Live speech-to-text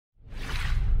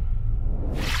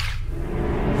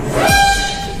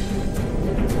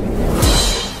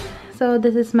So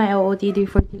this is my OOTD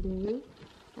for today.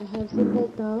 I have simple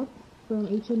top from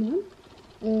H&M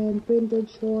and printed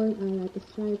short, like a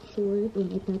striped short,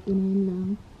 and itatinayin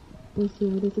lang. Tapos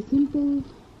yeah, this is simple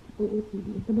OOTD.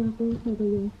 Ito ba ako? Sabi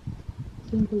yung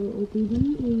simple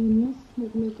OOTD. And yes,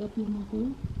 nag-makeup lang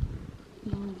ako.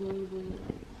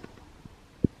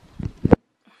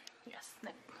 Yes,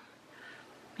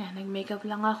 nag-makeup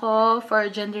lang ako for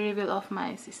gender reveal of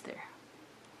my sister.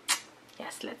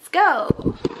 Yes, let's go!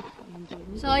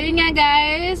 So, yun nga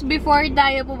guys, before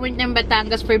tayo pupunta ng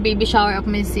Batangas for baby shower of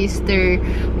my sister,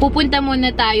 pupunta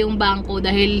muna tayong bangko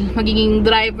dahil magiging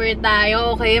driver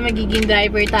tayo, okay? Magiging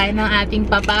driver tayo ng ating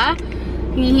papa.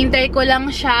 Hinihintay ko lang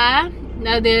siya,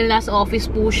 dahil nasa office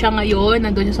po siya ngayon,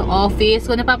 nandun siya sa office.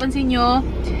 Kung napapansin nyo,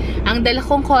 ang dala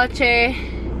kong kotse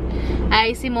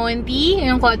ay si Monty,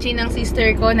 yung kotse ng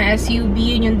sister ko na SUV,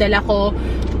 yun yung dala ko.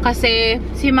 Kasi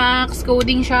si Max,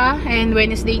 coding siya. And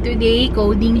Wednesday today,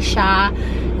 coding siya.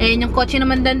 And yung kotse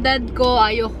naman dandad ko,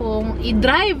 ayokong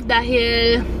i-drive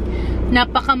dahil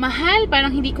napakamahal.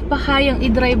 Parang hindi ko pa kayang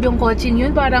i-drive yung kotse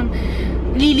yun. Parang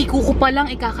liliko ko pa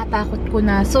lang, ikakatakot ko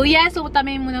na. So yeah, so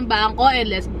tamayin mo ng bangko. And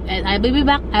I'll be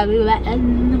back.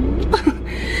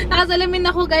 Nakasalamin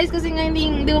ako guys kasi nga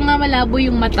hindi ko nga malabo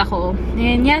yung mata ko.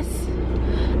 And yes,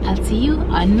 I'll see you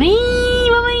on my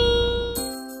bye-bye!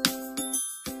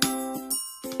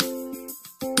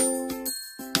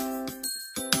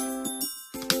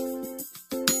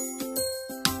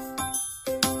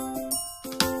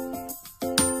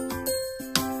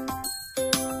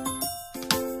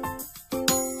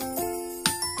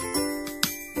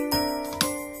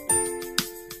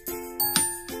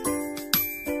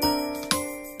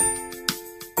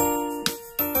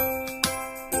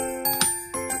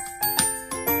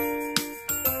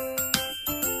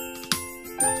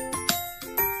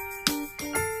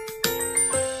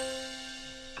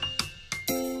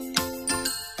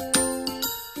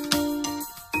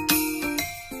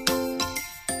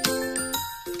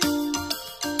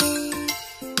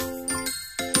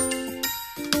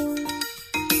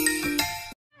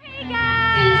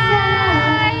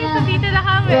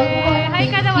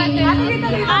 Hi ka naman.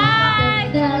 Hi!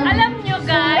 Alam nyo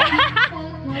guys.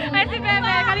 Ay si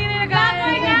Bebe, kanina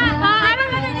nag-vlogger niya. Ano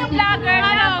naman yung vlogger?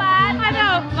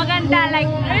 Ano? Maganda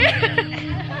like.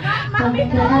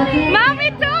 Mami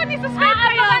Tony, subscribe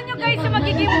kayo. Abangan nyo guys sa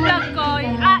magiging vlog ko.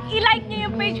 I-like nyo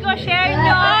yung page ko, share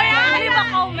nyo. Leave a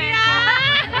comment.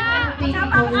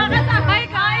 Hi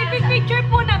ka, big picture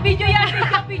po na. Video yan,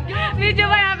 video. Video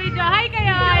ba yan, video? Hi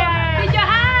kayo. Video,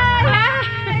 hi!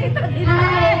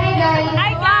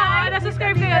 Hi guys!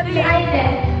 Na-subscribe kayo.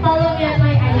 Follow me on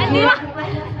my IG.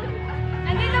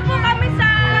 Andito po kami sa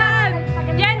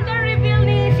gender reveal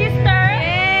ni sister.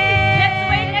 Let's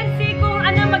wait and see kung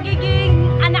ano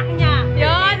magiging anak niya.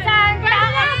 Yun!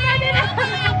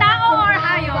 Tao or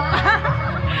hayop.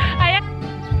 Ayan.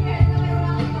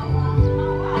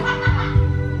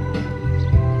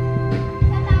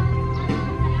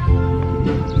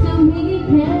 So we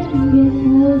can get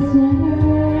closer.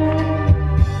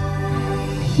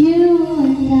 You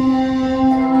and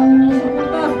I.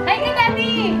 Hi ka,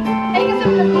 Daddy! Hi ka sa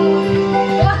vlog ko.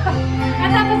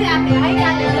 Kasama si ate. Hi ka,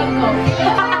 ate, vlog ko.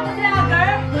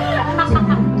 Vlogger?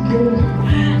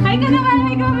 Hi ka naman.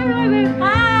 Hi ka naman.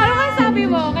 Ano ka sabi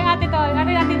mo kay ate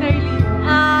Darlie?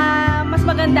 Mas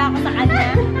maganda ako sa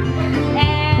kanya.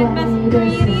 And mas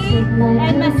pretty.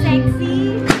 And mas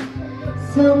sexy.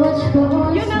 So much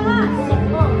for Yun na nga.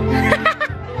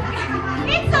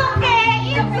 It's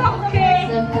okay. It's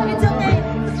okay. It's okay.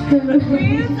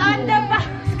 Wheels on the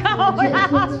basket.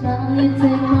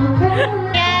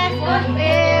 Yes,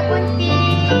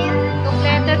 puntin.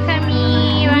 Kompleto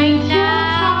kami right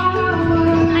now.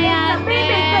 Ayan,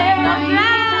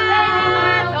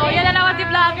 congrats! Oh, yan na naman si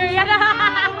vlogger. Yan na.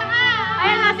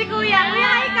 Ayan na si Kuya.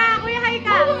 Kuya, hi ka. Kuya, hi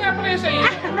ka.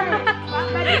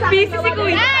 Busy si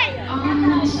Kuya.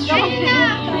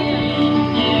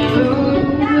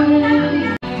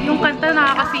 Yung kanta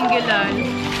nakaka-singlean.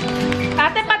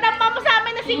 Ate, patampa mo sa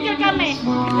amin na single kami.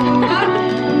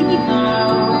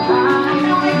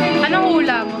 Anong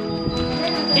hula mo?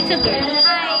 It's a girl.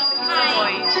 Hi.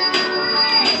 Boy.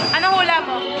 Anong hula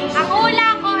mo? Ang hula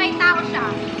ko ay tao siya.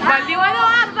 Baldi, ano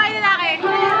ka? Boy, lalaki?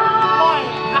 Boy.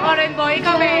 Ako rin, boy.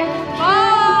 Ikaw eh.